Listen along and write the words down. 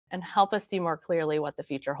and help us see more clearly what the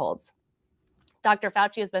future holds. Dr.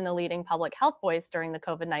 Fauci has been the leading public health voice during the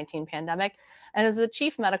COVID-19 pandemic and is the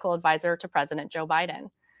chief medical advisor to President Joe Biden.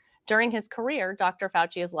 During his career, Dr.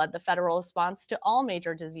 Fauci has led the federal response to all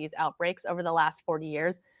major disease outbreaks over the last 40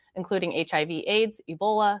 years, including HIV/AIDS,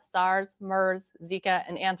 Ebola, SARS, MERS, Zika,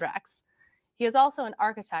 and anthrax. He is also an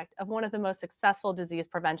architect of one of the most successful disease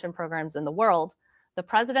prevention programs in the world, the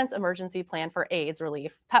President's Emergency Plan for AIDS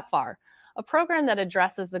Relief, PEPFAR, a program that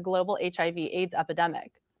addresses the global HIV/AIDS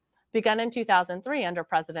epidemic. Begun in 2003 under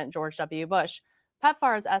President George W. Bush,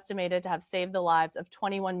 PEPFAR is estimated to have saved the lives of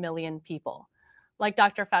 21 million people. Like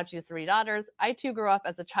Dr. Fauci's 3 daughters, I too grew up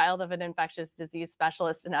as a child of an infectious disease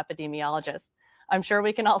specialist and epidemiologist. I'm sure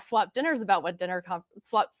we can all swap stories about what dinner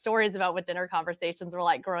conversations were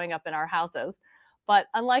like growing up in our houses. But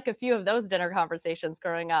unlike a few of those dinner conversations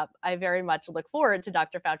growing up, I very much look forward to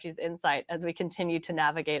Dr. Fauci's insight as we continue to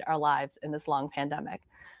navigate our lives in this long pandemic.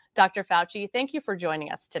 Dr. Fauci, thank you for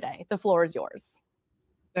joining us today. The floor is yours.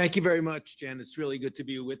 Thank you very much, Jen. It's really good to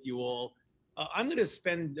be with you all. I'm going to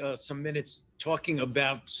spend some minutes talking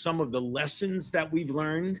about some of the lessons that we've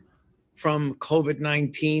learned from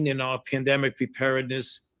COVID-19 in our pandemic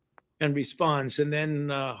preparedness and response. And then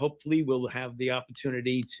hopefully we'll have the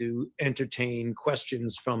opportunity to entertain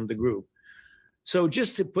questions from the group. So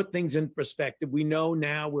just to put things in perspective, we know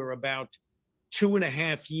now we're about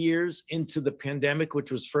 2.5 years into the pandemic,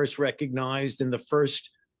 which was first recognized in the first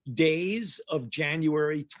days of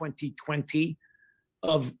January 2020,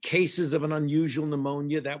 of cases of an unusual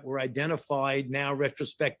pneumonia that were identified now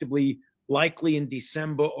retrospectively, likely in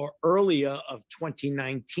December or earlier of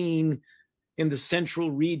 2019 in the central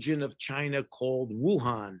region of China called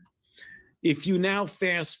Wuhan. If you now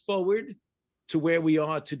fast forward to where we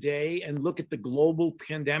are today and look at the global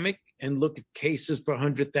pandemic and look at cases per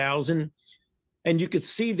 100,000, and you could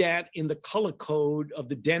see that in the color code of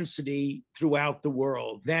the density throughout the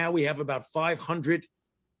world. Now we have about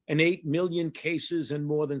 508 million cases and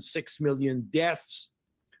more than 6 million deaths.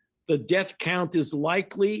 The death count is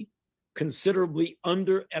likely considerably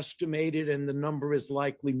underestimated, and the number is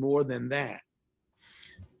likely more than that.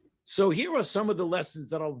 So here are some of the lessons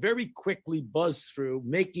that I'll very quickly buzz through,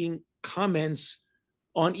 making comments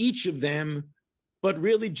on each of them, but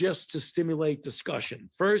really just to stimulate discussion.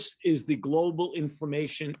 First is the global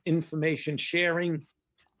information sharing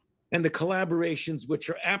and the collaborations, which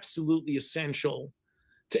are absolutely essential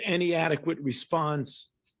to any adequate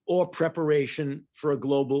response or preparation for a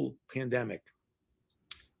global pandemic.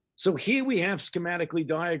 So here we have schematically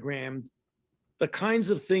diagrammed the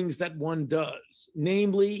kinds of things that one does,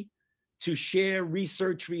 namely to share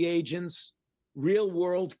research reagents,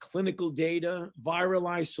 real-world clinical data, viral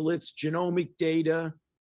isolates, genomic data,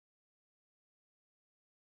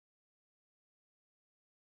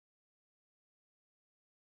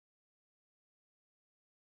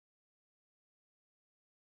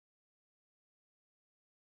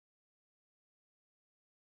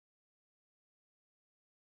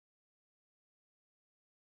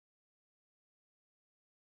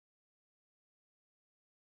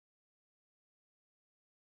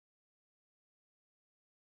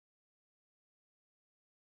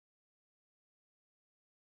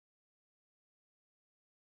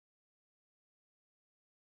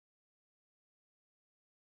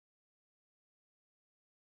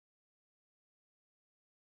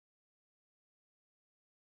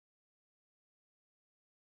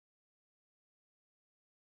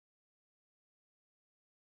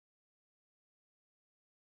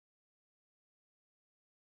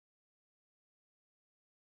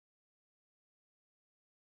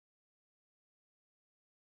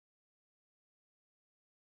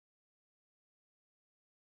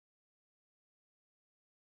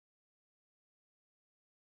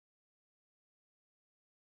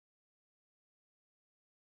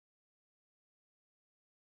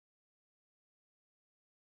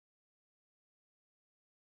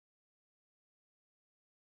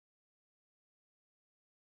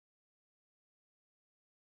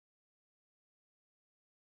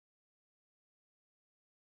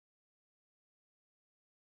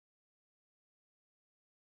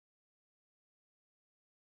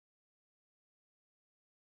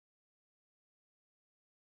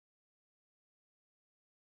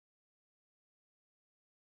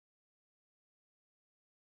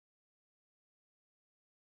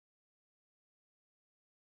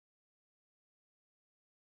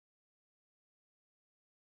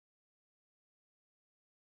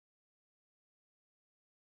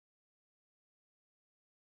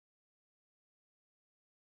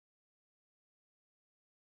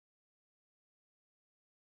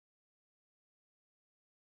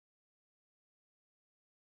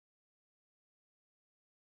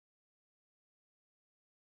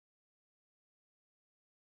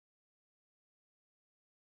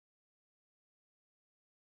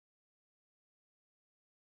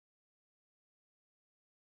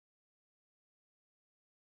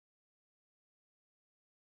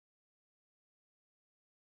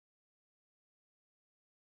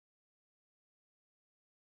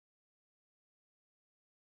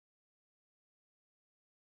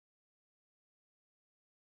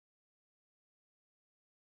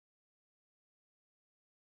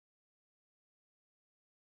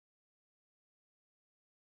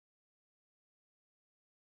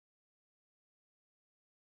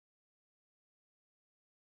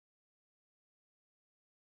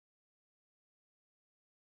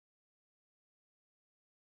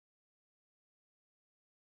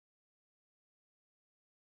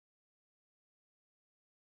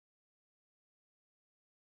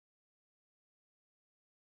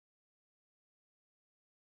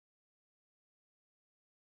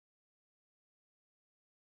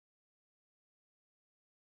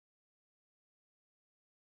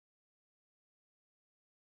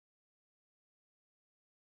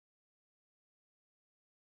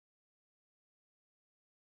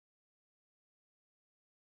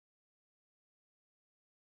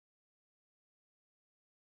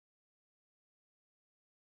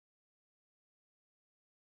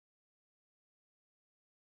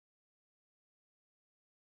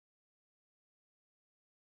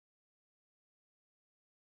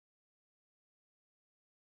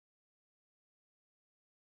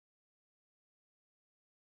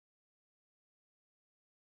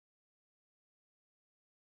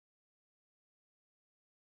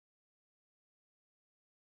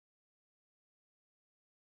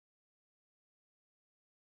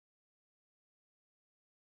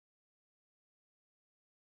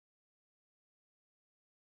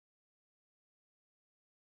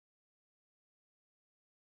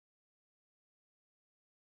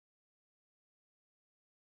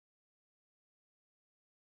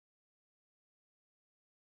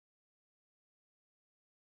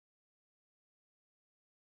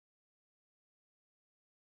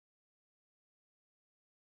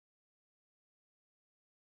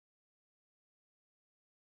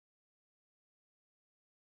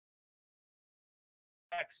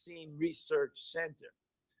 Vaccine Research Center.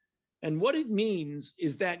 And what it means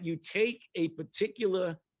is that you take a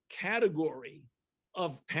particular category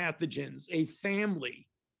of pathogens, a family,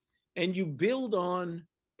 and you build on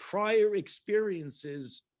prior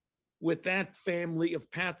experiences with that family of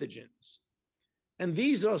pathogens. And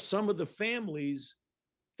these are some of the families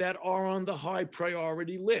that are on the high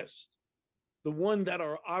priority list. The one that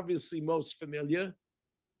are obviously most familiar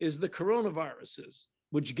is the coronaviruses,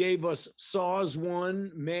 which gave us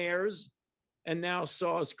SARS-1, MERS, and now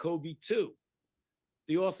SARS-CoV-2.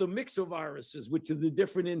 The orthomyxoviruses, which are the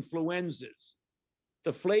different influenzas.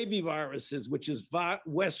 The flaviviruses, which is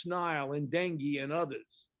West Nile and dengue and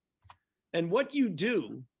others. And what you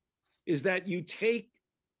do is that you take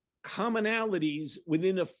commonalities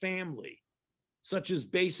within a family, such as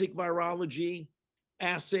basic virology,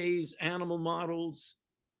 assays, animal models,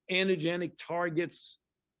 antigenic targets,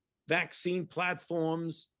 vaccine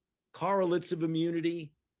platforms, correlates of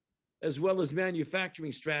immunity, as well as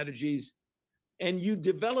manufacturing strategies, and you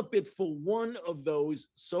develop it for one of those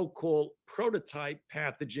so-called prototype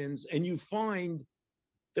pathogens, and you find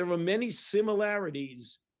there are many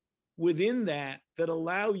similarities within that that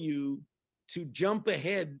allow you to jump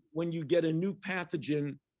ahead when you get a new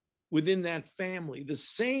pathogen within that family. The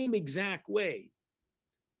same exact way,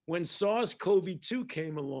 when SARS-CoV-2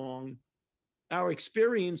 came along, our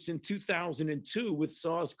experience in 2002 with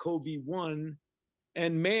SARS-CoV-1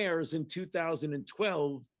 and MERS in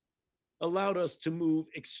 2012 allowed us to move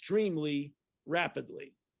extremely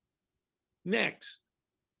rapidly. Next,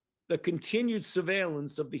 the continued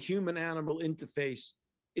surveillance of the human-animal interface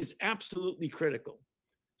is absolutely critical.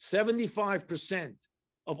 75%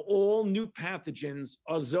 of all new pathogens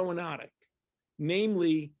are zoonotic,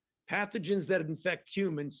 namely pathogens that infect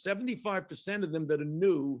humans. 75% of them that are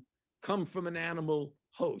new come from an animal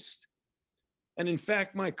host. And in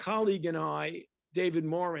fact, my colleague and I, David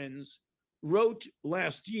Morens, wrote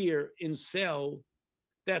last year in Cell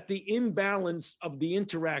that the imbalance of the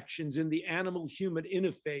interactions in the animal-human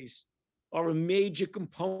interface are a major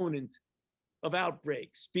component of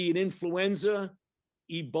outbreaks, be it influenza,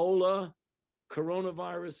 Ebola,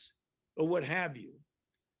 coronavirus, or what have you.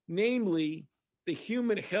 Namely, the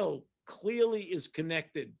human health clearly is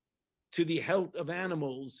connected to the health of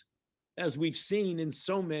animals, as we've seen in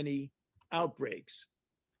so many outbreaks.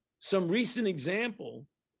 Some recent example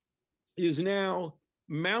is now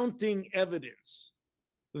mounting evidence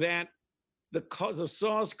that the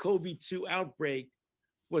SARS-CoV-2 outbreak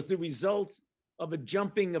was the result of a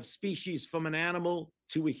jumping of species from an animal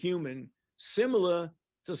to a human, similar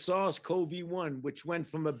to SARS-CoV-1, which went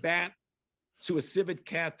from a bat to a civet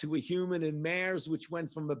cat to a human, and MERS, which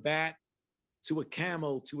went from a bat to a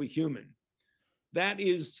camel to a human. That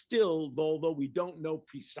is still, although we don't know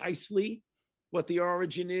precisely what the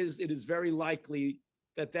origin is, it is very likely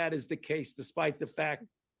that that is the case, despite the fact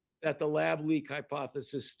that the lab leak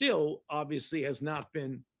hypothesis still obviously has not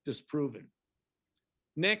been disproven.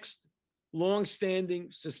 Next, longstanding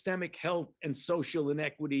systemic health and social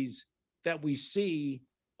inequities that we see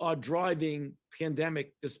are driving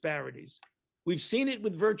pandemic disparities. We've seen it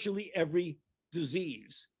with virtually every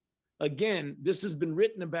disease. Again, this has been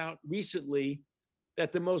written about recently,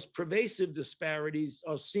 that the most pervasive disparities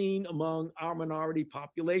are seen among our minority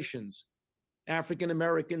populations, African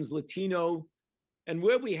Americans, Latino, and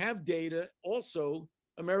where we have data, also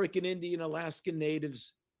American Indian, Alaskan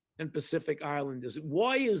Natives, and Pacific Islanders.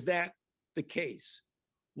 Why is that the case?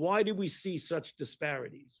 Why do we see such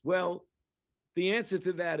disparities? Well, the answer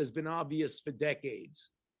to that has been obvious for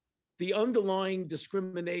decades. The underlying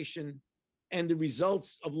discrimination and the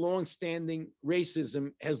results of longstanding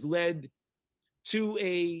racism has led to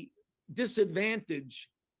a disadvantage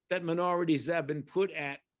that minorities have been put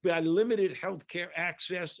at by limited healthcare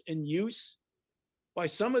access and use by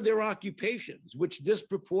some of their occupations, which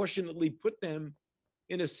disproportionately put them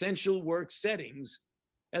in essential work settings,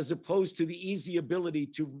 as opposed to the easy ability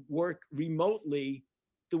to work remotely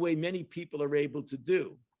the way many people are able to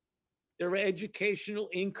do. There are educational,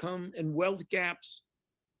 income, and wealth gaps,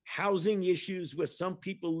 housing issues where some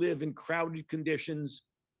people live in crowded conditions,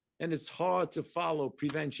 and it's hard to follow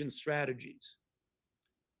prevention strategies.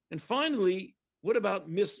 And finally, what about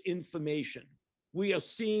misinformation? We are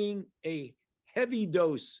seeing a heavy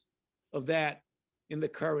dose of that in the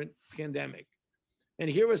current pandemic. And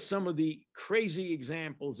here are some of the crazy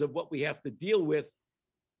examples of what we have to deal with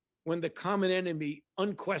when the common enemy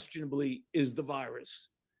unquestionably is the virus.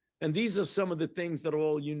 And these are some of the things that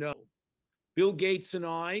all you know. Bill Gates and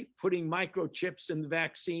I putting microchips in the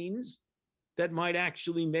vaccines that might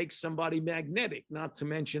actually make somebody magnetic, not to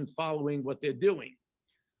mention following what they're doing.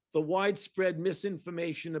 The widespread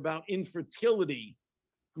misinformation about infertility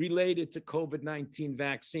related to COVID-19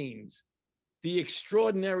 vaccines, the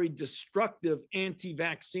extraordinary destructive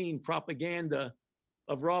anti-vaccine propaganda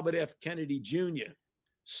of Robert F. Kennedy Jr.,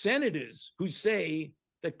 senators who say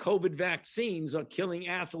that COVID vaccines are killing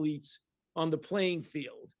athletes on the playing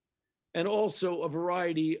field, and also a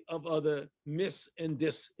variety of other mis and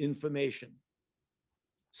disinformation.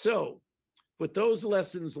 So, with those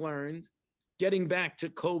lessons learned, getting back to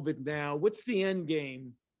COVID now, what's the end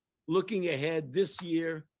game looking ahead this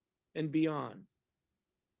year and beyond?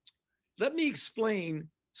 Let me explain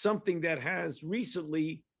something that has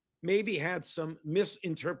recently maybe had some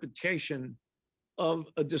misinterpretation of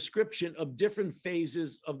a description of different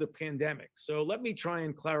phases of the pandemic. So let me try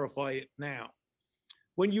and clarify it now.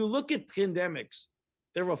 When you look at pandemics,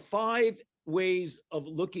 there are 5 ways of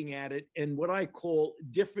looking at it in what I call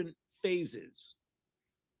different phases.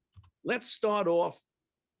 Let's start off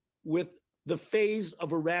with the phase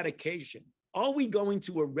of eradication. Are we going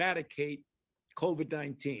to eradicate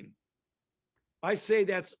COVID-19? I say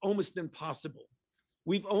that's almost impossible.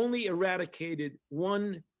 We've only eradicated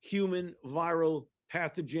one human viral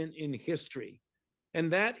pathogen in history,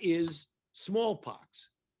 and that is smallpox.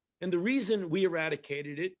 And the reason we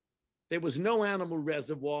eradicated it, there was no animal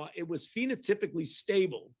reservoir. It was phenotypically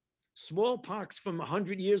stable. Smallpox from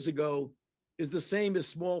 100 years ago is the same as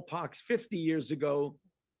smallpox 50 years ago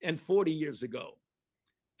and 40 years ago.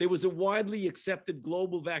 There was a widely accepted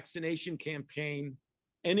global vaccination campaign,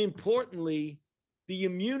 and importantly, the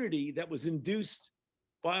immunity that was induced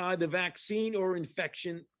by either vaccine or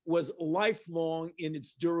infection was lifelong in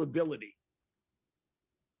its durability.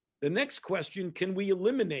 The next question, can we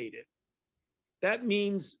eliminate it? That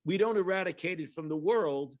means we don't eradicate it from the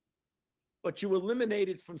world, but you eliminate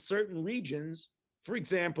it from certain regions, for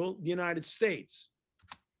example, the United States.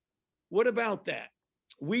 What about that?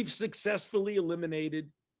 We've successfully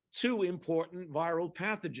eliminated 2 important viral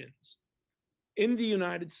pathogens in the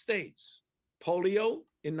United States: polio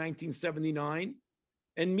in 1979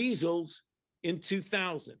 and measles in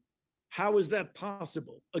 2000. How is that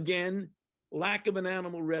possible? Again, lack of an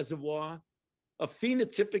animal reservoir, a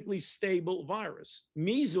phenotypically stable virus.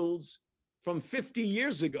 Measles from 50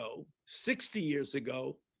 years ago, 60 years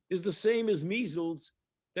ago, is the same as measles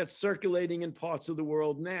that's circulating in parts of the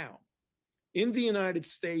world now. In the United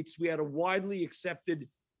States, we had a widely accepted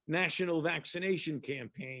national vaccination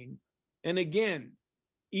campaign. And again,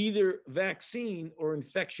 either vaccine or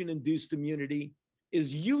infection-induced immunity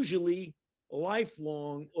is usually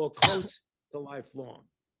lifelong or close to lifelong.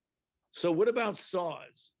 So what about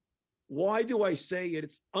SARS? Why do I say it?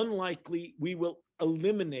 It's unlikely we will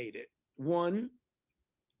eliminate it. One,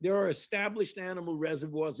 there are established animal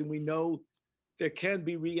reservoirs, and we know there can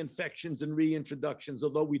be reinfections and reintroductions.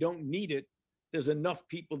 Although we don't need it, there's enough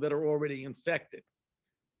people that are already infected.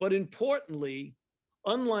 But importantly,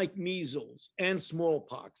 unlike measles and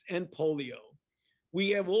smallpox and polio, we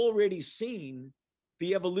have already seen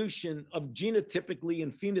the evolution of genotypically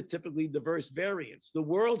and phenotypically diverse variants. The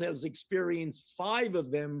world has experienced 5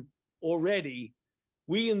 of them already.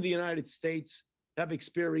 We in the United States have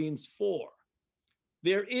experienced 4.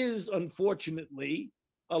 There is, unfortunately,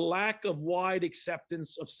 a lack of wide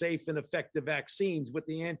acceptance of safe and effective vaccines with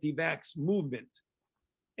the anti-vax movement.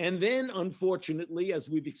 And then, unfortunately, as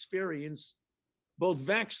we've experienced, both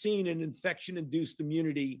vaccine and infection-induced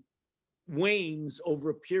immunity wanes over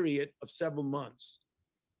a period of several months.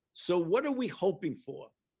 So what are we hoping for?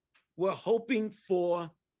 We're hoping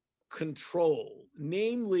for control,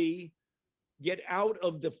 namely get out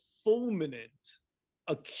of the fulminant,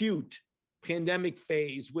 acute pandemic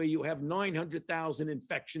phase where you have 900,000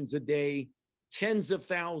 infections a day, tens of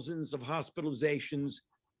thousands of hospitalizations,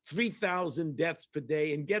 3,000 deaths per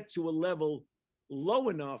day, and get to a level low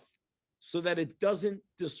enough so that it doesn't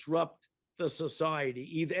disrupt the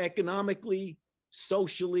society, either economically,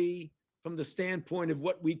 socially, from the standpoint of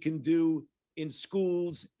what we can do in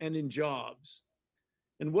schools and in jobs.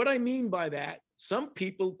 And what I mean by that, some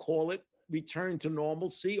people call it return to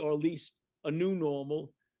normalcy, or at least a new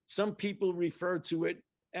normal. Some people refer to it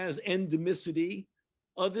as endemicity.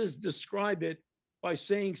 Others describe it by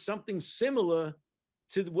saying something similar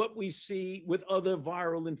to what we see with other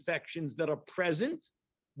viral infections that are present.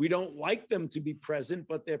 We don't like them to be present,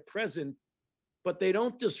 but they're present, but they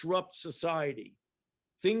don't disrupt society.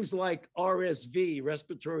 Things like RSV,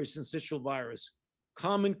 respiratory syncytial virus,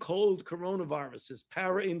 common cold coronaviruses,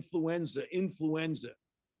 parainfluenza, influenza.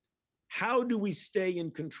 How do we stay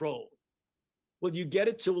in control? Well, you get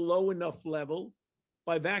it to a low enough level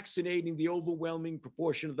by vaccinating the overwhelming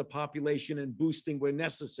proportion of the population and boosting where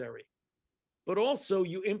necessary. But also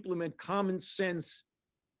you implement common sense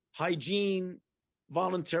hygiene,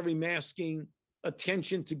 voluntary masking,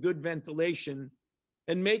 attention to good ventilation,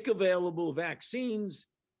 and make available vaccines,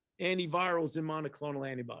 antivirals, and monoclonal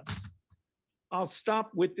antibodies. I'll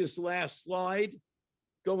stop with this last slide,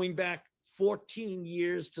 going back 14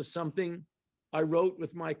 years to something I wrote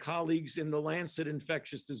with my colleagues in the Lancet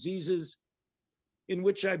Infectious Diseases, in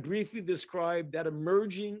which I briefly described that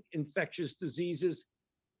emerging infectious diseases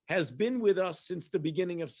has been with us since the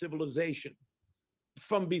beginning of civilization,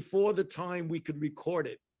 from before the time we could record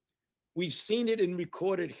it. We've seen it in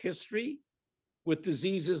recorded history with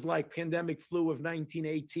diseases like pandemic flu of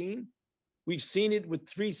 1918. We've seen it with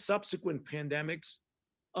 3 subsequent pandemics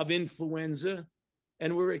of influenza,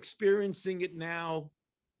 and we're experiencing it now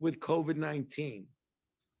with COVID-19.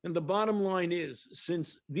 And the bottom line is,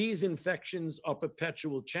 since these infections are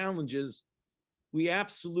perpetual challenges, we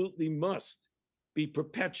absolutely must be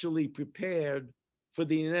perpetually prepared for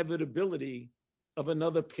the inevitability of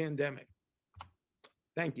another pandemic.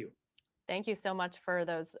 Thank you. Thank you so much for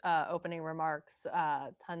those opening remarks.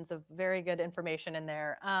 Tons of very good information in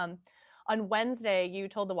there. On Wednesday, you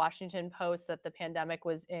told the Washington Post that the pandemic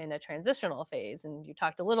was in a transitional phase, and you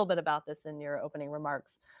talked a little bit about this in your opening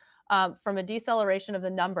remarks. From a deceleration of the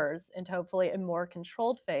numbers into hopefully a more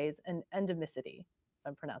controlled phase and endemicity, if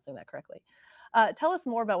I'm pronouncing that correctly. Tell us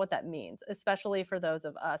more about what that means, especially for those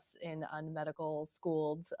of us in unmedical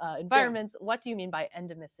schooled environments. Yeah. What do you mean by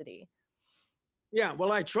endemicity? Yeah,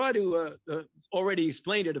 well, I tried to already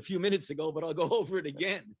explain it a few minutes ago, but I'll go over it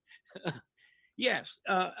again. Yes,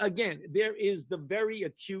 again, there is the very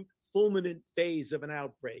acute fulminant phase of an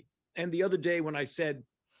outbreak. And the other day when I said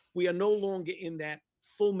we are no longer in that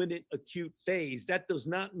fulminant acute phase, that does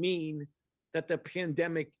not mean that the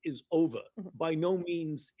pandemic is over. By no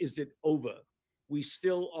means is it over. We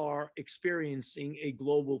still are experiencing a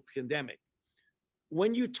global pandemic.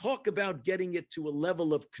 When you talk about getting it to a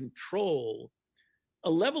level of control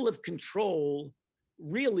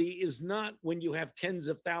really is not when you have tens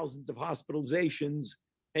of thousands of hospitalizations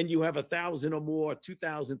and you have 1,000 or more,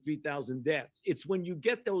 2,000, 3,000 deaths. It's when you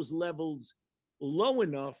get those levels low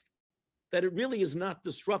enough that it really is not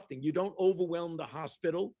disrupting. You don't overwhelm the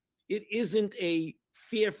hospital. It isn't a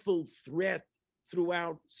fearful threat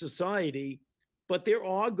throughout society, but there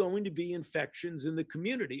are going to be infections in the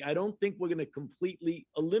community. I don't think we're going to completely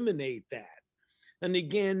eliminate that. And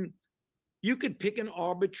again, you could pick an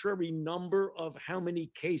arbitrary number of how many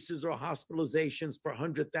cases or hospitalizations per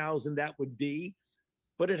 100,000 that would be,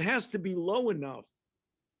 but it has to be low enough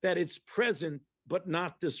that it's present but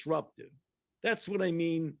not disruptive. That's what I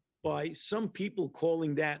mean by some people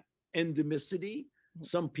calling that endemicity,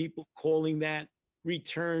 some people calling that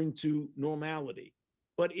return to normality.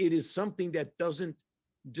 But it is something that doesn't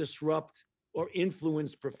disrupt or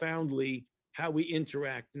influence profoundly how we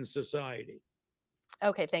interact in society.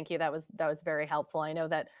 Okay, thank you. That was very helpful. I know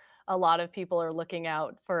that a lot of people are looking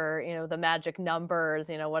out for, the magic numbers,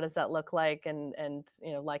 what does that look like? And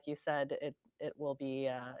like you said, it will be,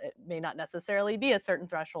 it may not necessarily be a certain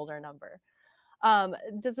threshold or number.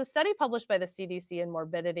 Does the study published by the CDC in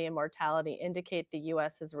morbidity and mortality indicate the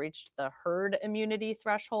US has reached the herd immunity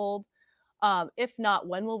threshold? If not,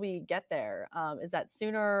 when will we get there? Is that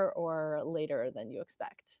sooner or later than you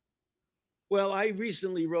expect? Well, I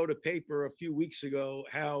recently wrote a paper a few weeks ago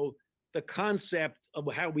how the concept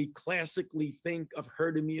of how we classically think of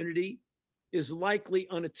herd immunity is likely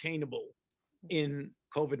unattainable in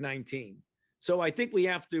COVID-19. So I think we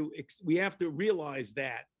have to realize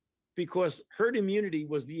that, because herd immunity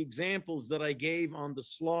was the examples that I gave on the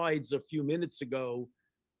slides a few minutes ago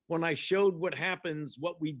when I showed what happens,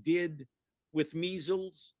 what we did with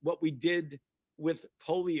measles, what we did with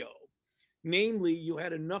polio. Namely, you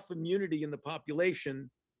had enough immunity in the population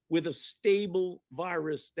with a stable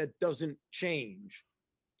virus that doesn't change.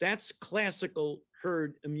 That's classical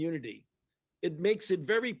herd immunity. It makes it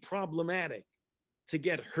very problematic to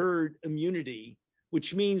get herd immunity,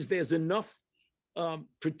 which means there's enough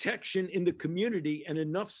protection in the community and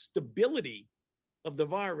enough stability of the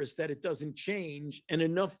virus that it doesn't change, and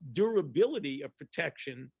enough durability of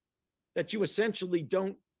protection that you essentially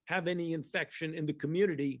don't have any infection in the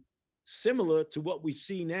community, similar to what we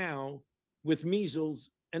see now with measles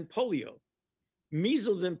and polio.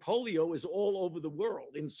 Measles and polio is all over the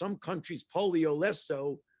world. In some countries, polio less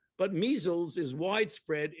so, but measles is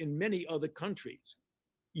widespread in many other countries.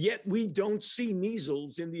 Yet we don't see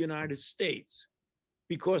measles in the United States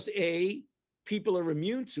because A, people are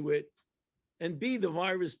immune to it, and B, the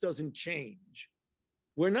virus doesn't change.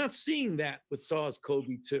 We're not seeing that with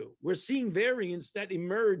SARS-CoV-2. We're seeing variants that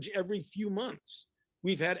emerge every few months.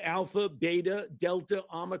 We've had Alpha, Beta, Delta,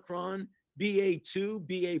 Omicron, BA2,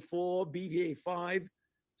 BA4, BA5.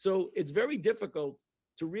 So it's very difficult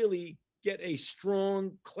to really get a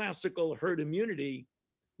strong classical herd immunity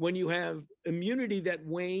when you have immunity that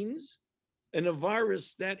wanes and a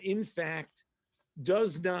virus that, in fact,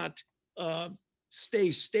 does not uh,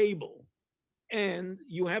 stay stable. And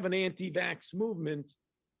you have an anti vax movement,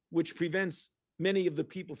 which prevents many of the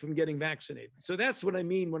people from getting vaccinated. So that's what I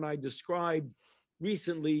mean when I described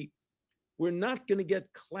recently we're not going to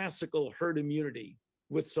get classical herd immunity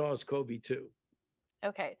with SARS-CoV-2.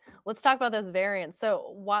 Okay, let's talk about those variants.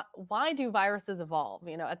 So, why do viruses evolve?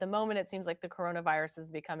 At the moment, it seems like the coronavirus is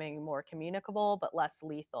becoming more communicable but less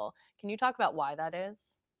lethal. Can you talk about why that is?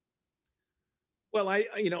 Well,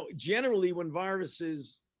 generally when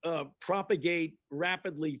viruses propagate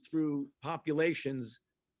rapidly through populations,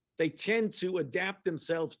 they tend to adapt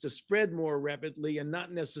themselves to spread more rapidly and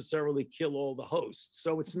not necessarily kill all the hosts.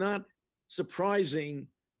 So it's not surprising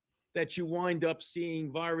that you wind up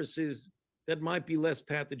seeing viruses that might be less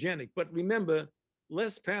pathogenic. But remember,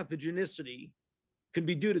 less pathogenicity can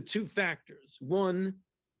be due to two factors. One,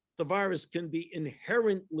 the virus can be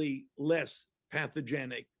inherently less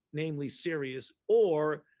pathogenic, namely serious,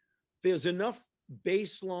 or there's enough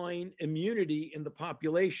baseline immunity in the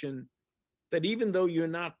population that even though you're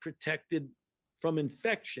not protected from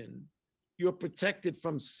infection, you're protected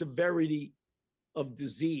from severity of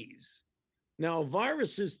disease. Now,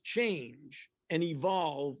 viruses change and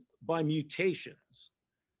evolve by mutations.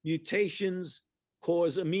 Mutations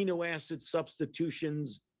cause amino acid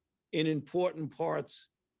substitutions in important parts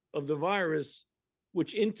of the virus,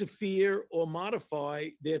 which interfere or modify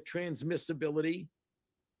their transmissibility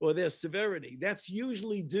or their severity. That's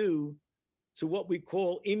usually due to what we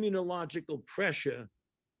call immunological pressure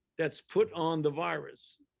that's put on the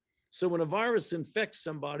virus. So when a virus infects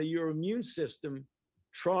somebody, your immune system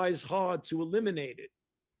tries hard to eliminate it.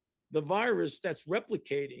 The virus that's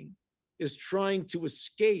replicating is trying to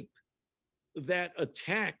escape that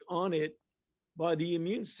attack on it by the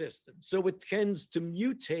immune system. So it tends to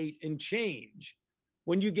mutate and change.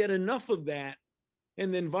 When you get enough of that,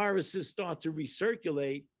 and then viruses start to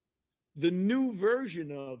recirculate, the new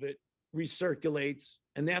version of it recirculates,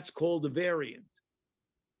 and that's called a variant.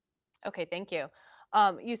 Okay, thank you.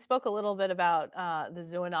 You spoke a little bit about the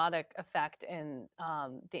zoonotic effect in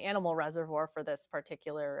the animal reservoir for this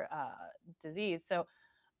particular disease. So,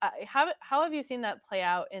 how have you seen that play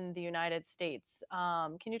out in the United States?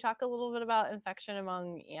 Can you talk a little bit about infection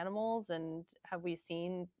among animals, and have we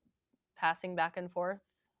seen passing back and forth?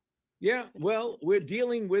 Yeah, well, we're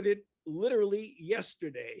dealing with it literally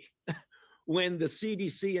yesterday when the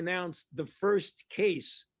CDC announced the first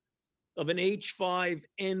case of an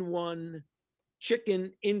H5N1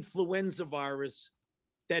 chicken influenza virus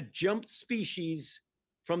that jumped species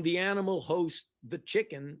from the animal host, the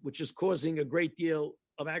chicken, which is causing a great deal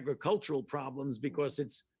of agricultural problems because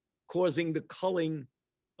it's causing the culling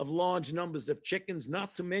of large numbers of chickens,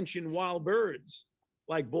 not to mention wild birds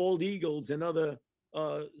like bald eagles and other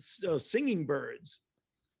singing birds.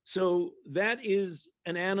 So that is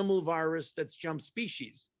an animal virus that's jumped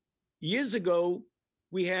species. Years ago,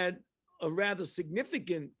 we had a rather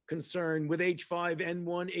significant concern with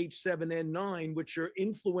H5N1, H7N9, which are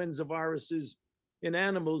influenza viruses in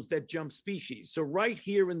animals that jump species. So right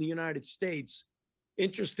here in the United States,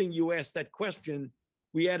 interesting you asked that question.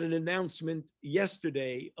 We had an announcement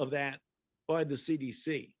yesterday of that by the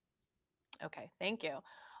CDC. Okay, thank you.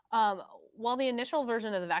 While the initial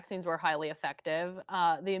version of the vaccines were highly effective,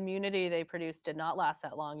 the immunity they produced did not last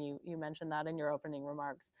that long. You mentioned that in your opening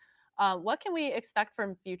remarks. What can we expect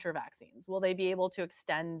from future vaccines? Will they be able to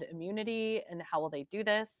extend immunity, and how will they do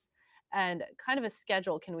this? And kind of a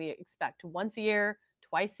schedule can we expect? Once a year,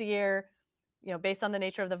 twice a year? Based on the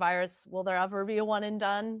nature of the virus, will there ever be a one and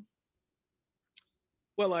done?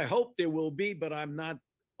 Well, I hope there will be, but I'm not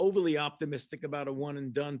overly optimistic about a one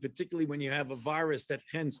and done, particularly when you have a virus that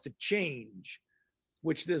tends to change,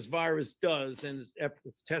 which this virus does, and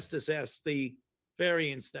it's testis as the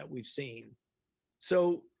variants that we've seen.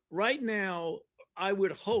 So right now, I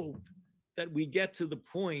would hope that we get to the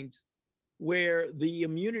point where the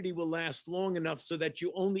immunity will last long enough so that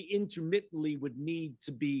you only intermittently would need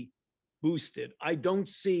to be boosted. I don't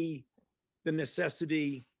see the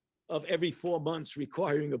necessity of every 4 months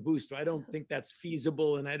requiring a booster. I don't think that's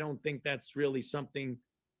feasible, and I don't think that's really something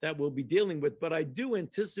that we'll be dealing with. But I do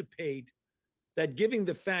anticipate that, given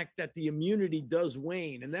the fact that the immunity does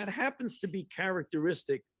wane, and that happens to be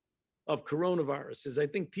characteristic of coronaviruses, I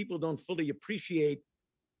think people don't fully appreciate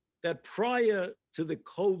that prior to the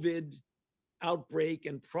COVID outbreak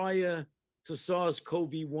and prior to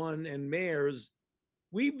SARS-CoV-1 and MERS,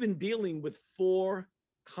 we've been dealing with 4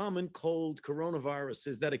 common cold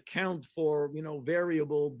coronaviruses that account for,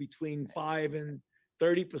 variable between 5 and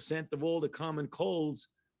 30% of all the common colds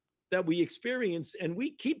that we experience. And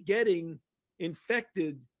we keep getting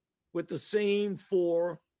infected with the same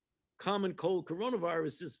 4 common cold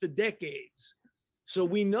coronaviruses for decades. So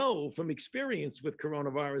we know from experience with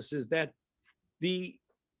coronaviruses that the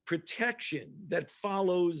protection that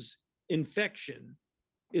follows infection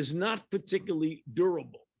is not particularly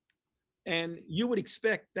durable. And you would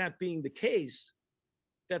expect, that being the case,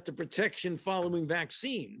 that the protection following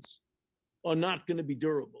vaccines are not going to be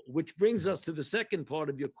durable, which brings us to the second part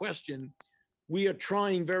of your question. We are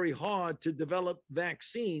trying very hard to develop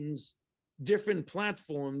vaccines, different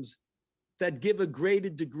platforms that give a greater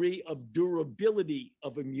degree of durability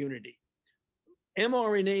of immunity.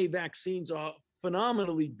 mRNA vaccines are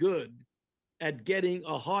phenomenally good at getting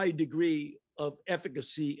a high degree of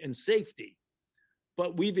efficacy and safety.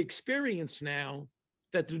 But we've experienced now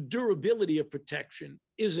that the durability of protection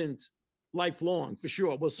isn't lifelong, for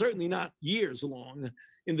sure. Well, certainly not years long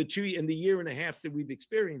in the year and a half that we've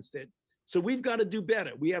experienced it. So we've got to do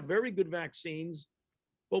better. We have very good vaccines,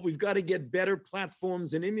 but we've got to get better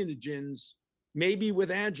platforms and immunogens, maybe with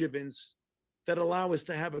adjuvants, that allow us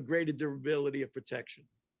to have a greater durability of protection.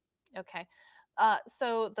 Okay.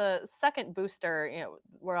 So the second booster,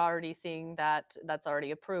 we're already seeing that that's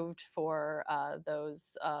already approved for those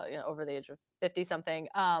over the age of 50 something.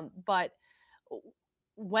 But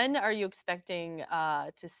when are you expecting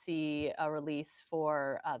to see a release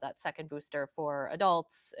for that second booster for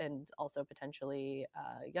adults and also potentially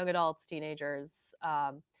young adults, teenagers?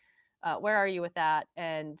 Where are you with that?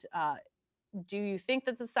 And do you think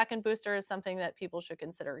that the second booster is something that people should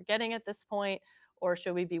consider getting at this point, or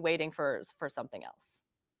should we be waiting for something else?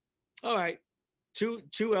 All right,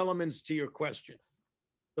 two elements to your question.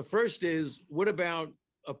 The first is, what about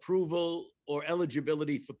approval or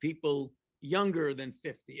eligibility for people younger than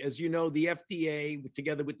 50? As you know, the FDA,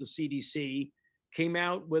 together with the CDC, came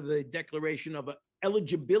out with a declaration of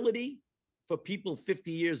eligibility for people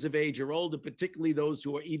 50 years of age or older, particularly those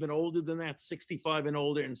who are even older than that, 65 and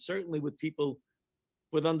older, and certainly with people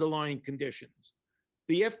with underlying conditions.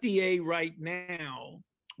 The FDA right now,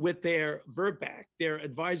 with their VRBPAC, their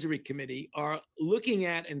advisory committee, are looking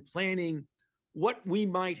at and planning what we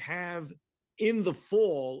might have in the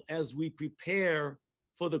fall as we prepare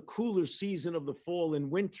for the cooler season of the fall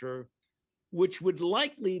and winter, which would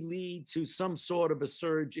likely lead to some sort of a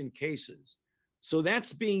surge in cases. So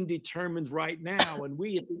that's being determined right now. And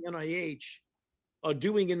we at the NIH are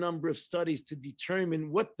doing a number of studies to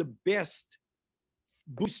determine what the best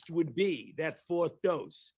boost would be, that 4th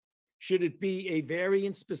dose. Should it be a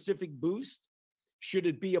variant-specific boost? Should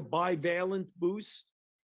it be a bivalent boost?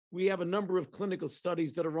 We have a number of clinical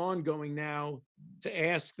studies that are ongoing now to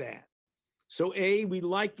ask that. So we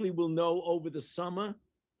likely will know over the summer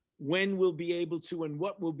when we'll be able to and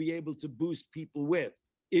what we'll be able to boost people with.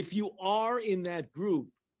 If you are in that group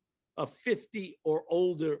of 50 or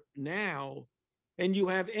older now, and you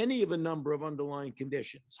have any of a number of underlying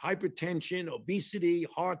conditions, hypertension, obesity,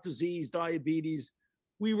 heart disease, diabetes,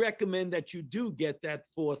 we recommend that you do get that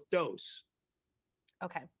 4th dose.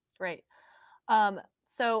 Okay, great.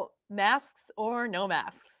 So masks or no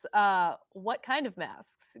masks? What kind of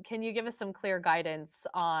masks? Can you give us some clear guidance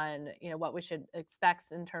on, what we should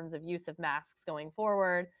expect in terms of use of masks going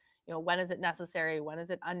forward? When is it necessary? When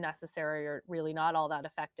is it unnecessary, or really not all that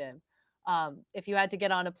effective? If you had to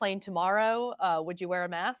get on a plane tomorrow, would you wear a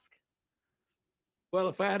mask? Well,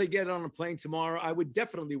 if I had to get on a plane tomorrow, I would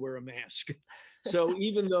definitely wear a mask. So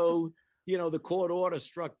even though, the court order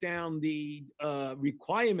struck down the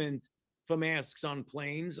requirement for masks on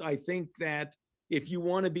planes, I think that if you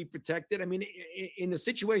want to be protected, I mean, in a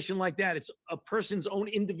situation like that, it's a person's own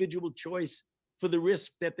individual choice for the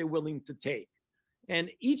risk that they're willing to take.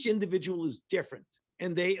 And each individual is different,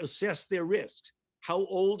 and they assess their risks. How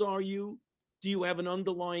old are you? Do you have an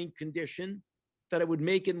underlying condition that it would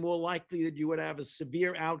make it more likely that you would have a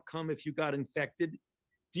severe outcome if you got infected?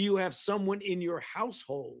 Do you have someone in your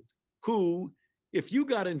household who, if you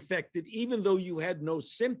got infected, even though you had no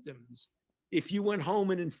symptoms, if you went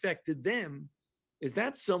home and infected them, is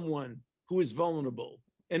that someone who is vulnerable?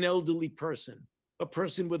 An elderly person, a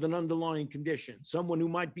person with an underlying condition, someone who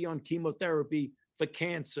might be on chemotherapy for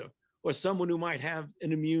cancer, or someone who might have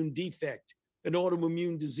an immune defect, an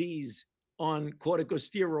autoimmune disease on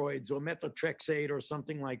corticosteroids or methotrexate or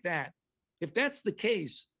something like that. If that's the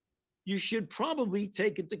case, you should probably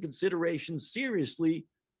take into consideration seriously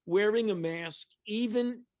wearing a mask,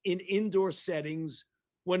 even in indoor settings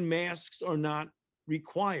when masks are not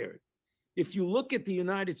required. If you look at the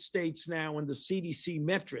United States now and the CDC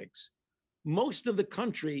metrics, most of the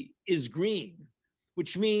country is green,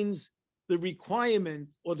 which means the requirement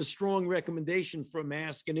or the strong recommendation for a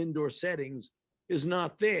mask in indoor settings is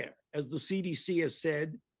not there. As the CDC has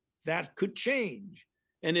said, that could change.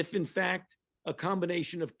 And if in fact a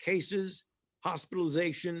combination of cases,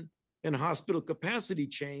 hospitalization, and hospital capacity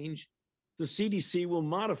change, the CDC will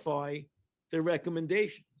modify their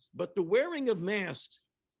recommendations. But the wearing of masks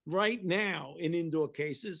right now in indoor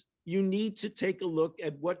cases, you need to take a look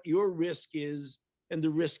at what your risk is and the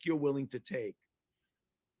risk you're willing to take.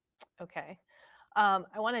 Okay. I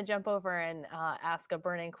want to jump over and ask a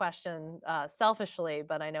burning question selfishly,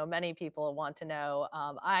 but I know many people want to know.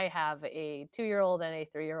 I have a 2-year-old and a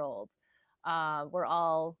 3-year-old. We're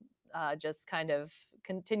all just kind of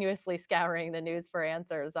continuously scouring the news for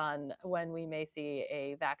answers on when we may see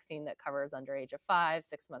a vaccine that covers under age of 5,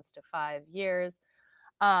 6 months to 5 years.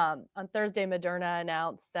 On Thursday, Moderna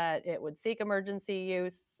announced that it would seek emergency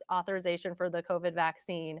use authorization for the COVID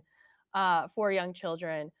vaccine for young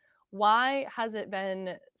children. Why has it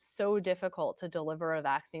been so difficult to deliver a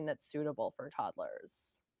vaccine that's suitable for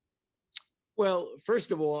toddlers? Well,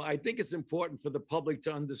 first of all, I think it's important for the public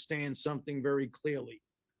to understand something very clearly.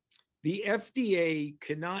 The FDA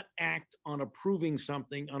cannot act on approving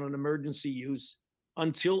something on an emergency use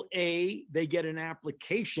until A, they get an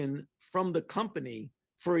application from the company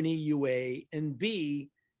for an EUA, and B,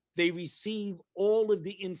 they receive all of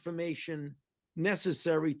the information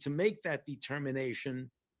necessary to make that determination,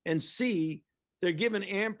 and C, they're given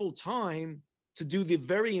ample time to do the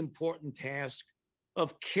very important task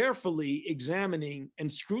of carefully examining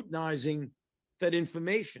and scrutinizing that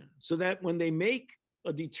information so that when they make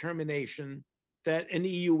a determination that an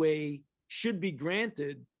EUA should be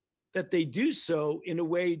granted, that they do so in a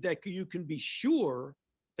way that you can be sure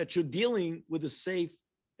that you're dealing with a safe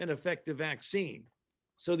and effective vaccine.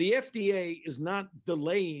 So the FDA is not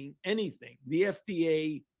delaying anything. The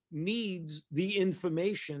FDA needs the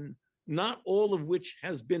information, not all of which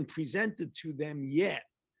has been presented to them yet,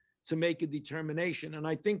 to make a determination. And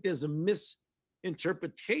I think there's a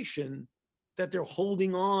misinterpretation that they're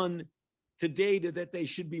holding on to data that they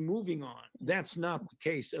should be moving on. That's not the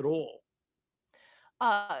case at all.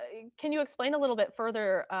 Can you explain a little bit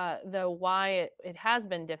further, though, why it has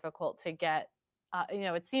been difficult to get,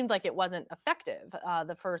 it seemed like it wasn't effective.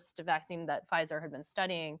 The first vaccine that Pfizer had been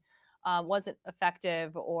studying wasn't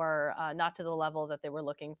effective or not to the level that they were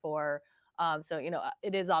looking for. So,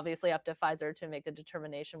 it is obviously up to Pfizer to make the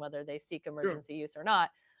determination whether they seek emergency use or not.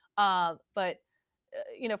 But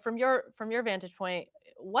from your vantage point,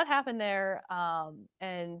 what happened there,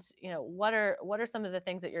 and what are some of the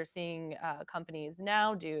things that you're seeing companies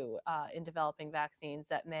now do in developing vaccines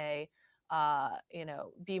that may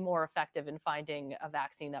be more effective in finding a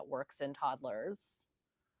vaccine that works in toddlers?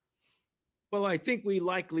 Well, I think we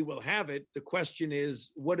likely will have it. The question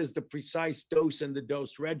is, what is the precise dose and the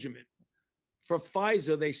dose regimen? For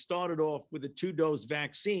Pfizer, they started off with a 2-dose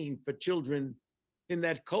vaccine for children in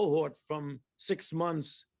that cohort from 6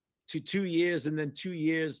 months to 2 years, and then 2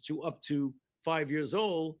 years to up to 5 years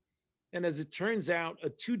old. And as it turns out, a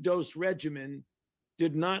 2-dose regimen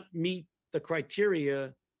did not meet the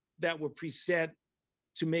criteria that were preset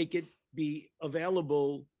to make it be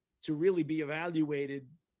available to really be evaluated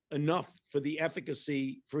enough for the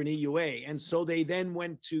efficacy for an EUA. And so they then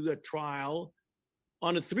went to the trial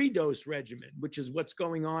on a 3-dose regimen, which is what's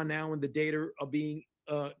going on now, and the data are being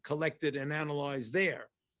collected and analyzed there.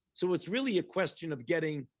 So it's really a question of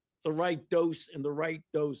getting the right dose and the right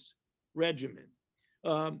dose regimen.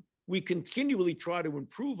 We continually try to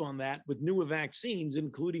improve on that with newer vaccines,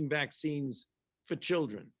 including vaccines for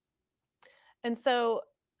children. And so,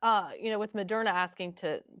 with Moderna asking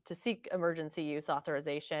to seek emergency use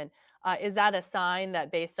authorization, is that a sign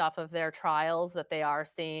that based off of their trials that they are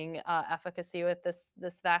seeing efficacy with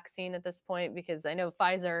this vaccine at this point? Because I know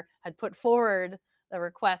Pfizer had put forward the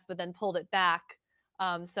request, but then pulled it back.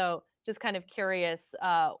 So just kind of curious,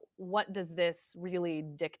 what does this really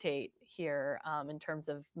dictate here in terms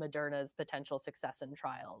of Moderna's potential success in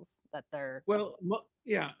trials that they're? Well,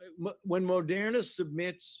 when Moderna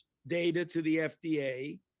submits data to the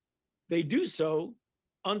FDA, they do so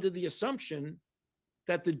under the assumption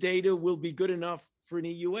that the data will be good enough for an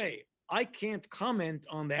EUA. I can't comment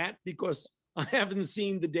on that because I haven't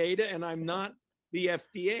seen the data and I'm not the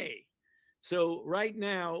FDA. So right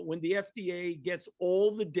now, when the FDA gets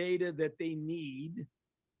all the data that they need,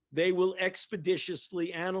 they will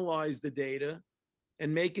expeditiously analyze the data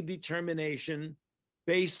and make a determination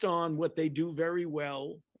based on what they do very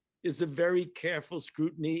well, is a very careful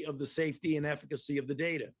scrutiny of the safety and efficacy of the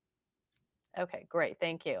data. Okay, great.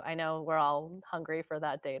 Thank you. I know we're all hungry for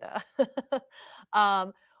that data.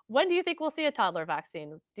 When do you think we'll see a toddler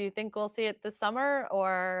vaccine? Do you think we'll see it this summer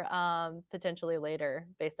or potentially later,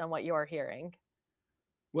 based on what you're hearing?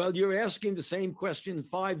 Well, you're asking the same question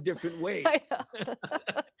 5 different ways. I know.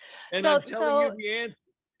 And so I'm telling you so the answer.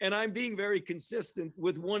 And I'm being very consistent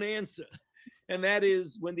with one answer. And that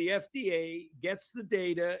is when the FDA gets the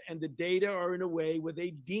data and the data are in a way where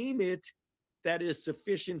they deem it that is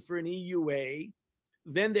sufficient for an EUA,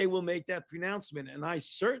 then they will make that pronouncement. And I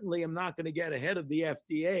certainly am not going to get ahead of the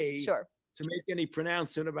FDA sure. to make any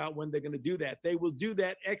pronouncement about when they're going to do that. They will do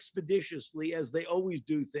that expeditiously, as they always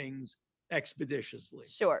do things expeditiously.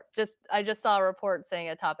 Sure. I just saw a report saying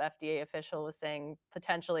a top FDA official was saying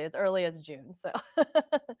potentially as early as June. So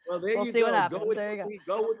Well, there we'll you see what go. Go happens. with There you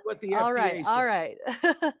go. go with what the All right. FDA All says.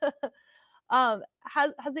 right.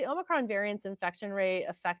 Has the Omicron variant's infection rate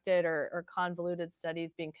affected or convoluted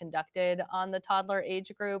studies being conducted on the toddler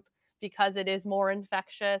age group because it is more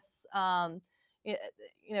infectious? y-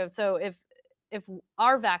 so if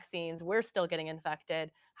our vaccines, we're still getting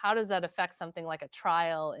infected, how does that affect something like a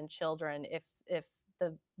trial in children if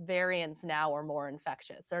the variants now are more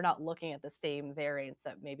infectious? They're not looking at the same variants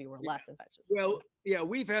that maybe were less infectious. Well, yeah,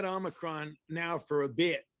 we've had Omicron now for a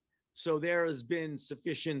bit. So there has been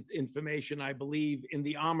sufficient information, I believe, in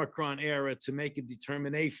the Omicron era to make a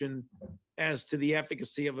determination as to the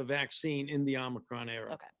efficacy of a vaccine in the Omicron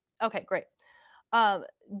era. Okay. Okay, great. Um,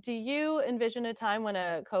 do you envision a time when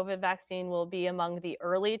a COVID vaccine will be among the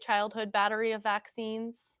early childhood battery of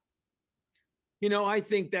vaccines? I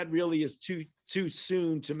think that really is too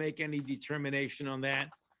soon to make any determination on that,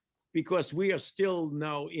 because we are still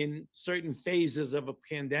now in certain phases of a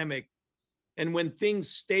pandemic. And when things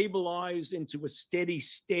stabilize into a steady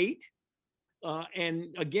state, and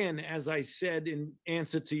again, as I said in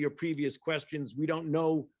answer to your previous questions, we don't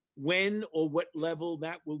know when or what level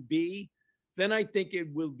that will be, then I think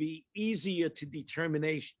it will be easier to determine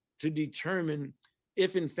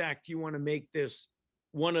if in fact you want to make this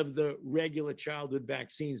one of the regular childhood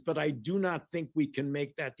vaccines. But I do not think we can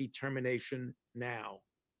make that determination now.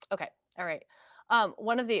 Okay, all right.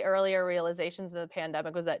 One of the earlier realizations of the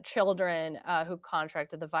pandemic was that children who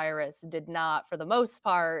contracted the virus did not, for the most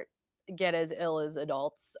part, get as ill as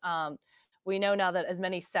adults. We know now that as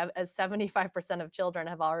many as 75% of children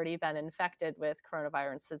have already been infected with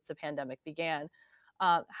coronavirus since the pandemic began.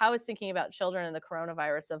 How has thinking about children and the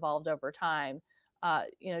coronavirus evolved over time?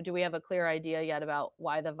 Do we have a clear idea yet about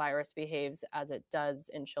why the virus behaves as it does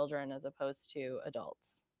in children as opposed to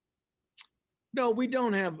adults? No, we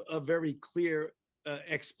don't have a very clear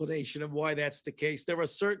explanation of why that's the case. There are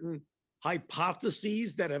certain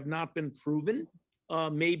hypotheses that have not been proven,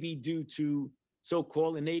 maybe due to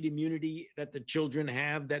so-called innate immunity that the children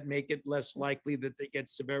have that make it less likely that they get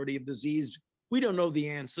severity of disease. We don't know the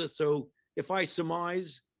answer. So if I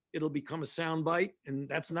surmise, it'll become a soundbite, and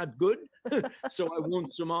that's not good. So I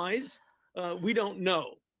won't surmise. We don't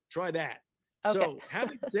know. Try that. Okay. So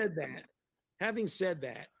having said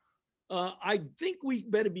that, I think we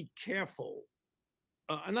better be careful.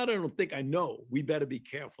 And I don't think I know we better be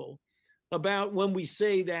careful about when we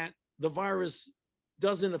say that the virus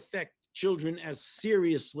doesn't affect children as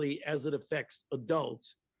seriously as it affects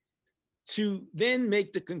adults, to then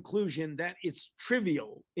make the conclusion that it's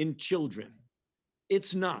trivial in children.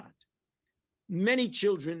 It's not. Many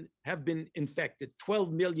children have been infected,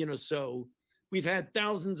 12 million or so. We've had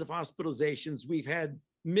thousands of hospitalizations. We've had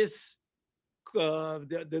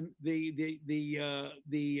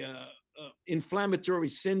inflammatory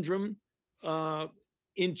syndrome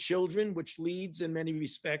in children, which leads in many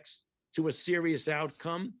respects to a serious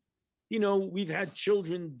outcome. We've had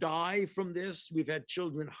children die from this. We've had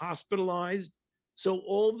children hospitalized. So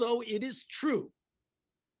although it is true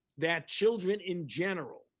that children in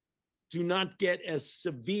general do not get as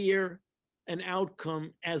severe an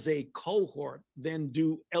outcome as a cohort than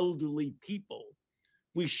do elderly people,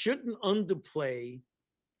 we shouldn't underplay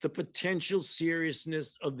the potential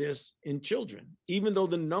seriousness of this in children. Even though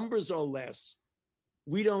the numbers are less,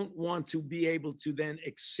 we don't want to be able to then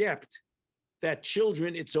accept that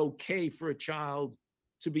children, it's okay for a child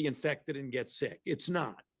to be infected and get sick. It's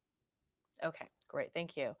not. Okay, great.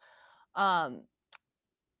 Thank you.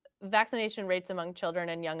 Vaccination rates among children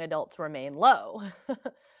and young adults remain low.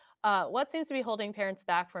 What seems to be holding parents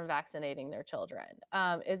back from vaccinating their children?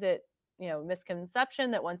 Is it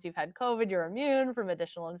misconception that once you've had COVID, you're immune from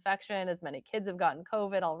additional infection, as many kids have gotten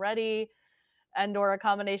COVID already, and or a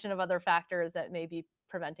combination of other factors that may be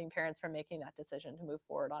preventing parents from making that decision to move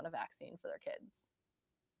forward on a vaccine for their kids?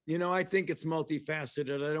 I think it's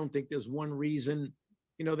multifaceted. I don't think there's one reason.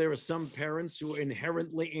 There are some parents who are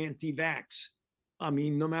inherently anti-vax. I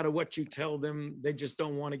mean, no matter what you tell them, they just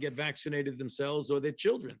don't want to get vaccinated themselves or their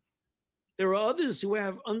children. There are others who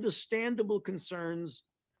have understandable concerns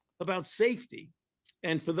about safety.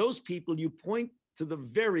 And for those people, you point to the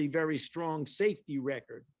very, very strong safety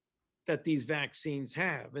record that these vaccines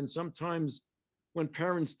have. And sometimes when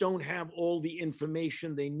parents don't have all the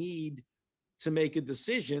information they need to make a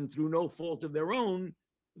decision through no fault of their own,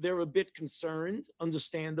 they're a bit concerned,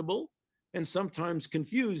 understandable, and sometimes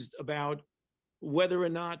confused about whether or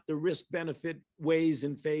not the risk benefit weighs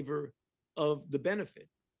in favor of the benefit.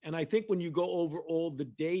 And I think when you go over all the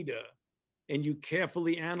data and you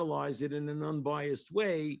carefully analyze it in an unbiased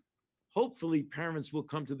way, hopefully parents will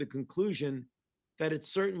come to the conclusion that it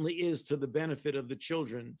certainly is to the benefit of the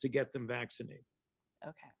children to get them vaccinated.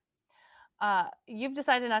 Okay. You've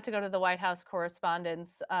decided not to go to the White House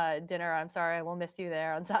Correspondents' Dinner. I'm sorry, I will miss you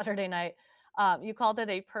there on Saturday night. You called it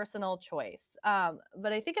a personal choice,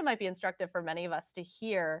 but I think it might be instructive for many of us to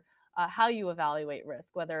hear how you evaluate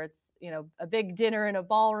risk, whether it's a big dinner in a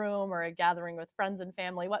ballroom or a gathering with friends and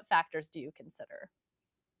family. What factors do you consider?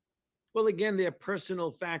 Well, again, they're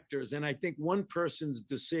personal factors. And I think one person's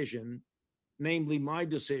decision, namely my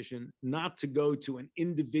decision not to go to an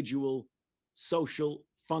individual social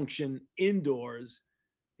function indoors,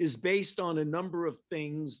 is based on a number of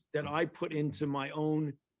things that I put into my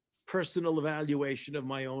own personal evaluation of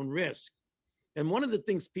my own risk. And one of the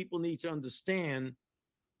things people need to understand,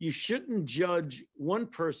 you shouldn't judge one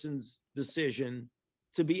person's decision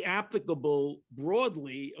to be applicable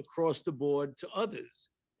broadly across the board to others,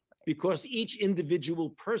 because each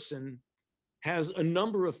individual person has a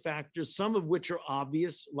number of factors, some of which are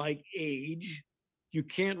obvious, like age. You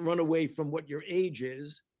can't run away from what your age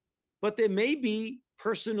is, but there may be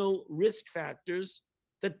personal risk factors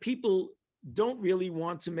that people don't really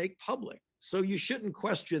want to make public. So you shouldn't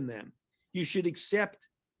question them. You should accept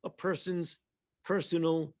a person's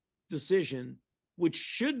personal decision, which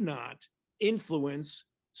should not influence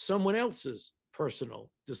someone else's personal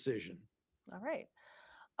decision. All right.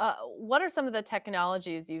 What are some of the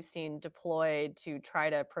technologies you've seen deployed to try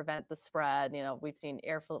to prevent the spread? We've seen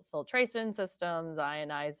air filtration systems,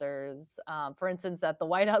 ionizers. For instance, at the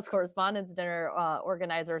White House Correspondents' Dinner,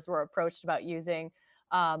 organizers were approached about using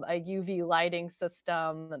a UV lighting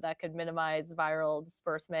system that could minimize viral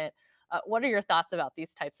disbursement. What are your thoughts about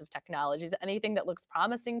these types of technologies? Anything that looks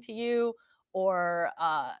promising to you, or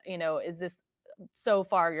is this so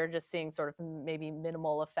far you're just seeing sort of maybe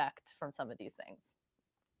minimal effect from some of these things?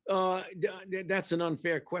 That's an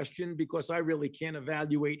unfair question, because I really can't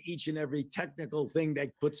evaluate each and every technical thing that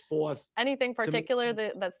puts forth. Anything particular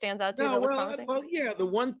that stands out to you that looks promising? Well, yeah, the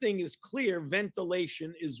one thing is clear: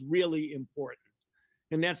 ventilation is really important.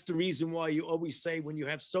 And that's the reason why you always say when you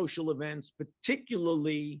have social events,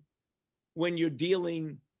 particularly when you're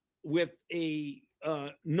dealing with a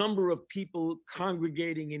number of people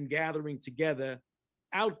congregating and gathering together,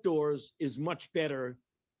 outdoors is much better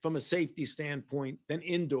from a safety standpoint than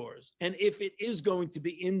indoors. And if it is going to be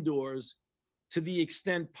indoors, to the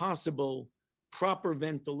extent possible, proper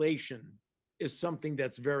ventilation is something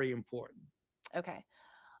that's very important. Okay.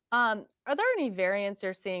 Are there any variants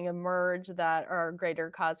you're seeing emerge that are greater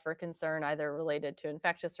cause for concern, either related to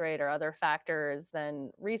infectious rate or other factors than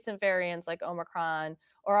recent variants like Omicron?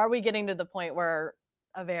 Or are we getting to the point where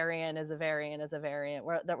a variant is a variant is a variant,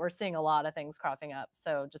 that we're seeing a lot of things cropping up?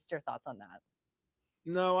 So just your thoughts on that.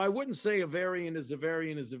 No, I wouldn't say a variant is a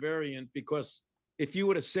variant is a variant, because if you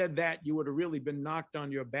would have said that, you would have really been knocked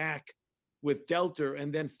on your back with Delta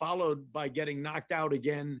and then followed by getting knocked out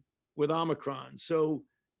again with Omicron. So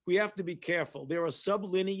we have to be careful. There are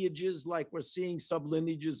sublineages, like we're seeing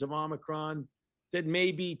sublineages of Omicron, that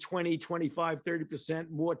may be 20, 25, 30%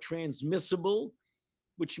 more transmissible,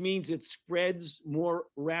 which means it spreads more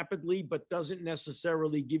rapidly, but doesn't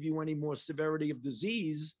necessarily give you any more severity of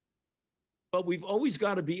disease. But we've always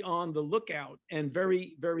got to be on the lookout and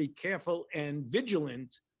very, very careful and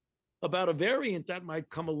vigilant about a variant that might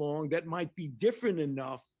come along that might be different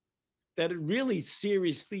enough that it really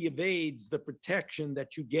seriously evades the protection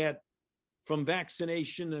that you get from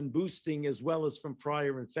vaccination and boosting, as well as from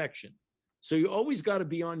prior infection. So you always got to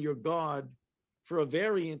be on your guard for a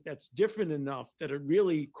variant that's different enough that it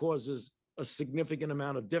really causes a significant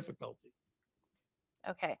amount of difficulty.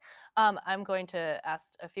 Okay. I'm going to ask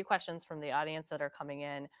a few questions from the audience that are coming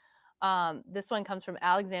in. This one comes from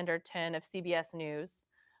Alexander Tin of CBS News.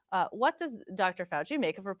 What does Dr. Fauci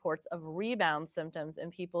make of reports of rebound symptoms in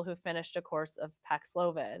people who finished a course of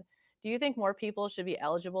Paxlovid? Do you think more people should be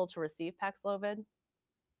eligible to receive Paxlovid?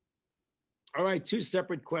 All right, two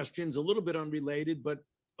separate questions, a little bit unrelated, but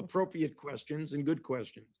appropriate questions and good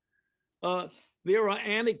questions. There are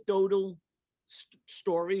anecdotal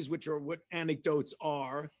stories, which are what anecdotes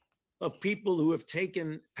are, of people who have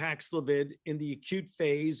taken Paxlovid in the acute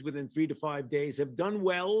phase within 3 to 5 days, have done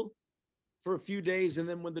well for a few days, and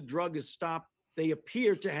then when the drug is stopped, they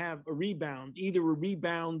appear to have a rebound, either a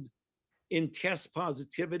rebound in test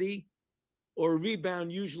positivity or a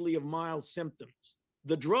rebound usually of mild symptoms.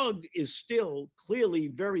 The drug is still clearly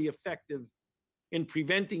very effective in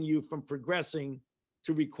preventing you from progressing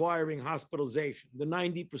to requiring hospitalization. The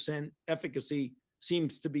 90% efficacy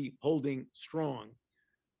seems to be holding strong.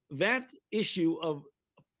 That issue of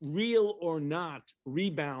real or not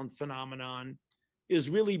rebound phenomenon is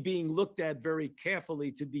really being looked at very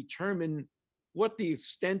carefully to determine what the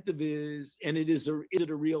extent of it is, and is it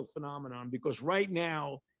a real phenomenon? Because right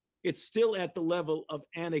now, it's still at the level of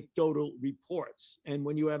anecdotal reports. And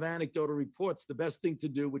when you have anecdotal reports, the best thing to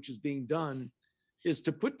do, which is being done, is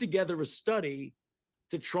to put together a study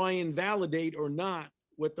to try and validate or not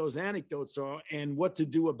what those anecdotes are and what to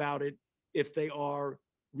do about it if they are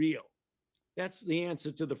real. That's the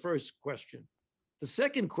answer to the first question. The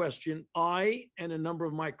second question, I and a number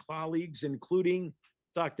of my colleagues, including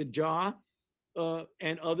Dr. Jha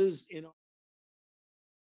and others in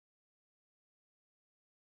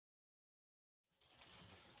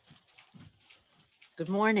Good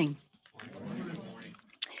morning.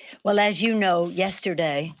 Well, as you know,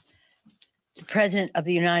 yesterday, the President of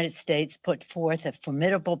the United States put forth a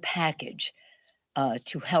formidable package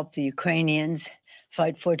to help the Ukrainians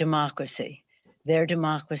fight for democracy, their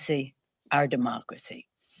democracy, our democracy.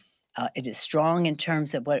 It is strong in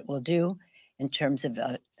terms of what it will do, in terms of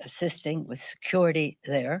assisting with security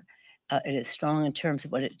there. It is strong in terms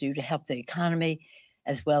of what it do to help the economy,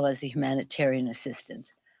 as well as the humanitarian assistance.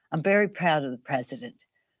 I'm very proud of the president.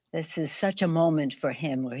 This is such a moment for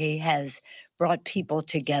him where he has brought people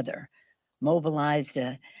together, mobilized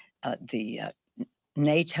the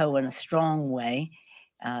NATO in a strong way,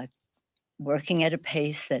 working at a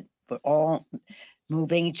pace that we're all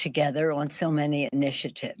moving together on so many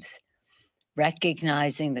initiatives,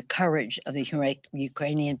 recognizing the courage of the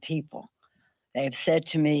Ukrainian people. They have said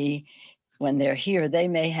to me, when they're here, they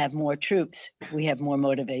may have more troops, we have more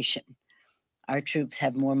motivation. Our troops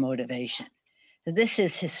have more motivation. So this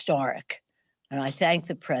is historic. And I thank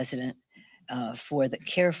the president for the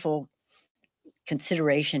careful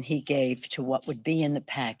consideration he gave to what would be in the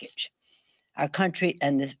package. Our country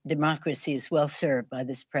and the democracy is well served by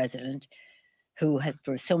this president, who had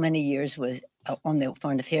for so many years was on the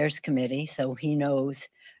Foreign Affairs Committee. So he knows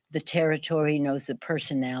the territory, he knows the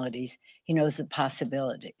personalities, he knows the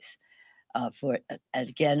possibilities.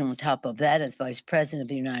 Again, on top of that, as Vice President of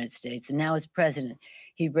the United States, and now as President,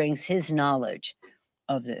 he brings his knowledge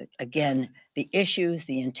of the issues,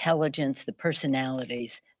 the intelligence, the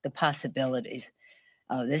personalities, the possibilities.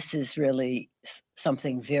 This is really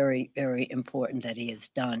something very, very important that he has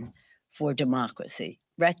done for democracy,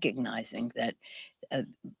 recognizing that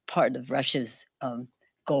part of Russia's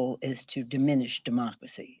goal is to diminish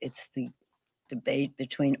democracy. It's the debate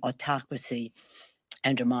between autocracy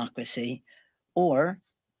and democracy, or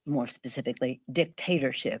more specifically,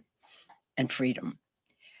 dictatorship and freedom.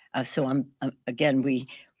 So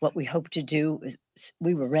what we hope to do is,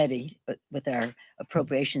 we were ready with our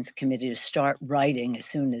Appropriations Committee to start writing as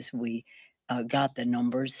soon as we got the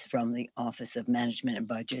numbers from the Office of Management and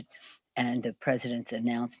Budget and the president's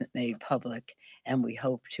announcement made public, and we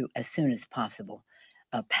hope to, as soon as possible,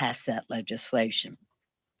 pass that legislation.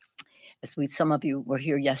 Some of you were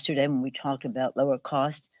here yesterday when we talked about lower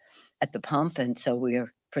cost at the pump, and so we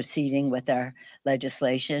are proceeding with our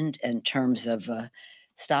legislation in terms of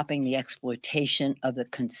stopping the exploitation of the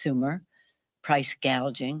consumer, price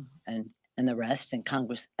gouging, and the rest. And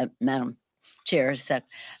Congress, Madam Chair,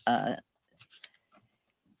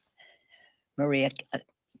 Maria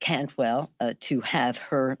Cantwell, to have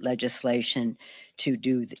her legislation to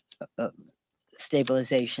do the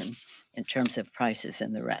stabilization in terms of prices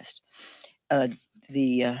and the rest.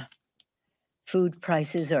 The food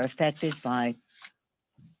prices are affected by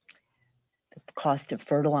the cost of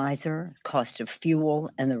fertilizer, cost of fuel,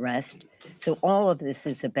 and the rest. So all of this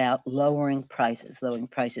is about lowering prices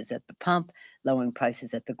at the pump, lowering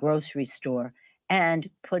prices at the grocery store, and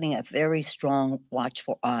putting a very strong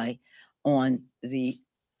watchful eye on the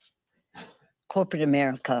corporate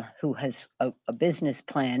America, who has a business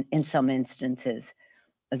plan in some instances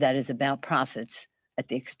that is about profits at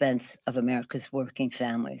the expense of America's working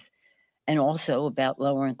families, and also about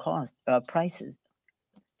lowering prices,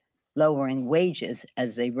 lowering wages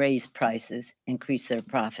as they raise prices, increase their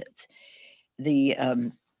profits.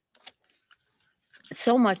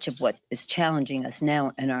 So much of what is challenging us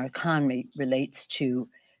now in our economy relates to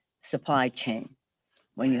supply chain.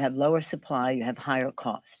 When you have lower supply, you have higher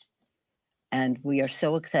cost. And we are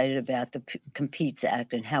so excited about the Competes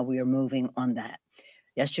Act and how we are moving on that.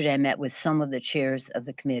 Yesterday, I met with some of the chairs of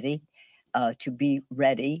the committee to be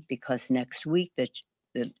ready, because next week the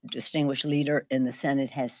distinguished leader in the Senate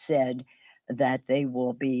has said that they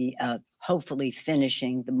will be hopefully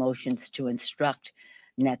finishing the motions to instruct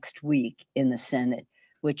next week in the Senate,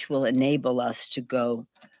 which will enable us to go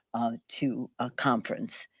to a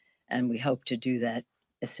conference. And we hope to do that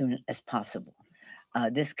as soon as possible.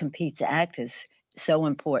 This Competes Act is so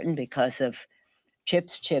important because of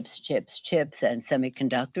chips, and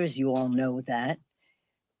semiconductors. You all know that.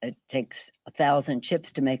 It takes 1,000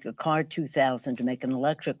 chips to make a car, 2,000 to make an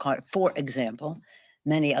electric car, for example.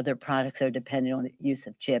 Many other products are dependent on the use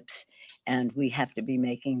of chips, and we have to be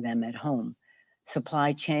making them at home.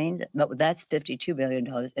 Supply chain, that's $52 billion.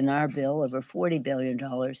 In our bill, over $40 billion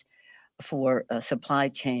for supply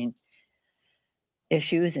chain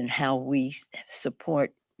issues and how we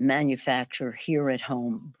support manufacture here at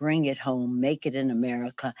home, bring it home, make it in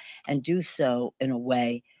America, and do so in a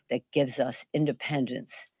way that gives us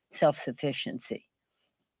independence, self-sufficiency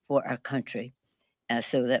for our country,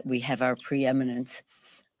 so that we have our preeminence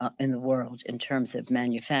in the world in terms of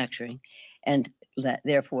manufacturing, and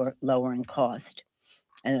therefore lowering cost.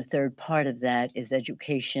 And a third part of that is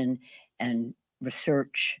education and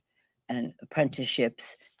research and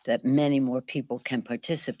apprenticeships, that many more people can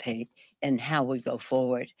participate in how we go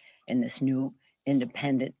forward in this new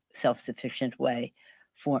independent, self-sufficient way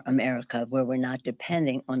for America, where we're not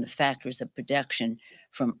depending on the factors of production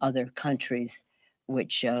from other countries,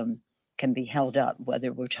 which can be held up,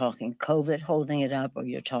 whether we're talking COVID holding it up, or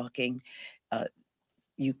you're talking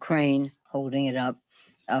Ukraine holding it up.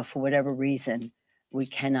 For whatever reason, we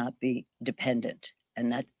cannot be dependent.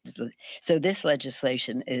 And so this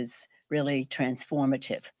legislation is really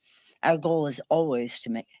transformative. Our goal is always to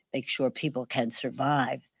make sure people can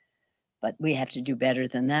survive, but we have to do better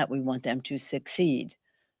than that. We want them to succeed.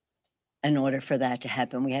 In order for that to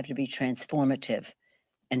happen, we have to be transformative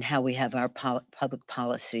in how we have our public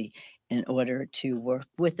policy, in order to work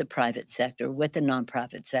with the private sector, with the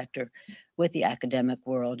nonprofit sector, with the academic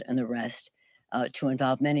world and the rest, to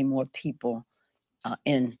involve many more people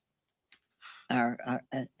in our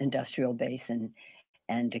industrial base,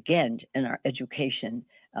 and again, in our education,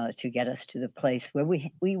 to get us to the place where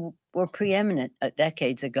we were preeminent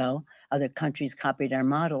decades ago. Other countries copied our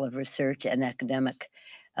model of research and academic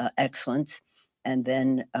excellence, and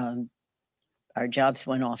then our jobs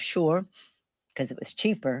went offshore because it was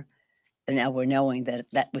cheaper, and now we're knowing that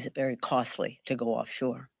that was very costly to go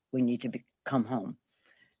offshore. We need to come home.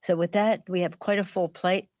 So with that, we have quite a full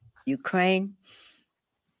plate. Ukraine,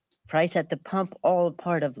 price at the pump, all a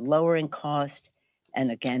part of lowering cost,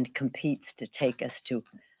 and again, competes to take us to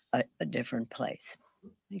a different place.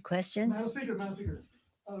 Any questions? Madam Speaker,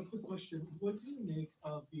 quick question. What do you make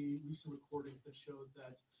of the recent recordings that showed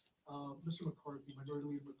that Mr. McCarthy, Minority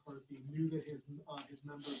Leader McCarthy, knew that his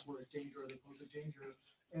members were a danger, or they posed a danger,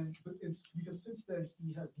 but it's because since then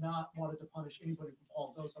he has not wanted to punish anybody from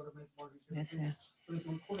Paul Ghost, Yes, sir. but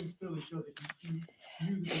the recordings clearly show that he knew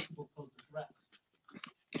that these people posed a threat.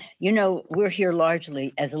 You know, we're here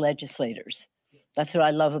largely as legislators. That's what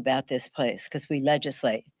I love about this place, because we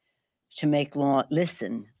legislate to make law,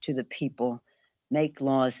 listen to the people, make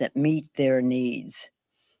laws that meet their needs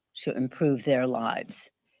to improve their lives.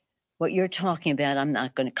 What you're talking about, I'm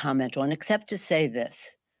not going to comment on, except to say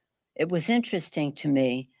this. It was interesting to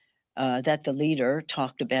me that the leader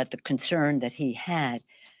talked about the concern that he had,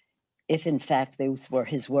 if in fact those were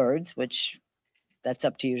his words, which that's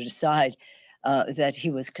up to you to decide, that he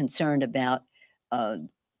was concerned about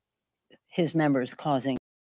his members causing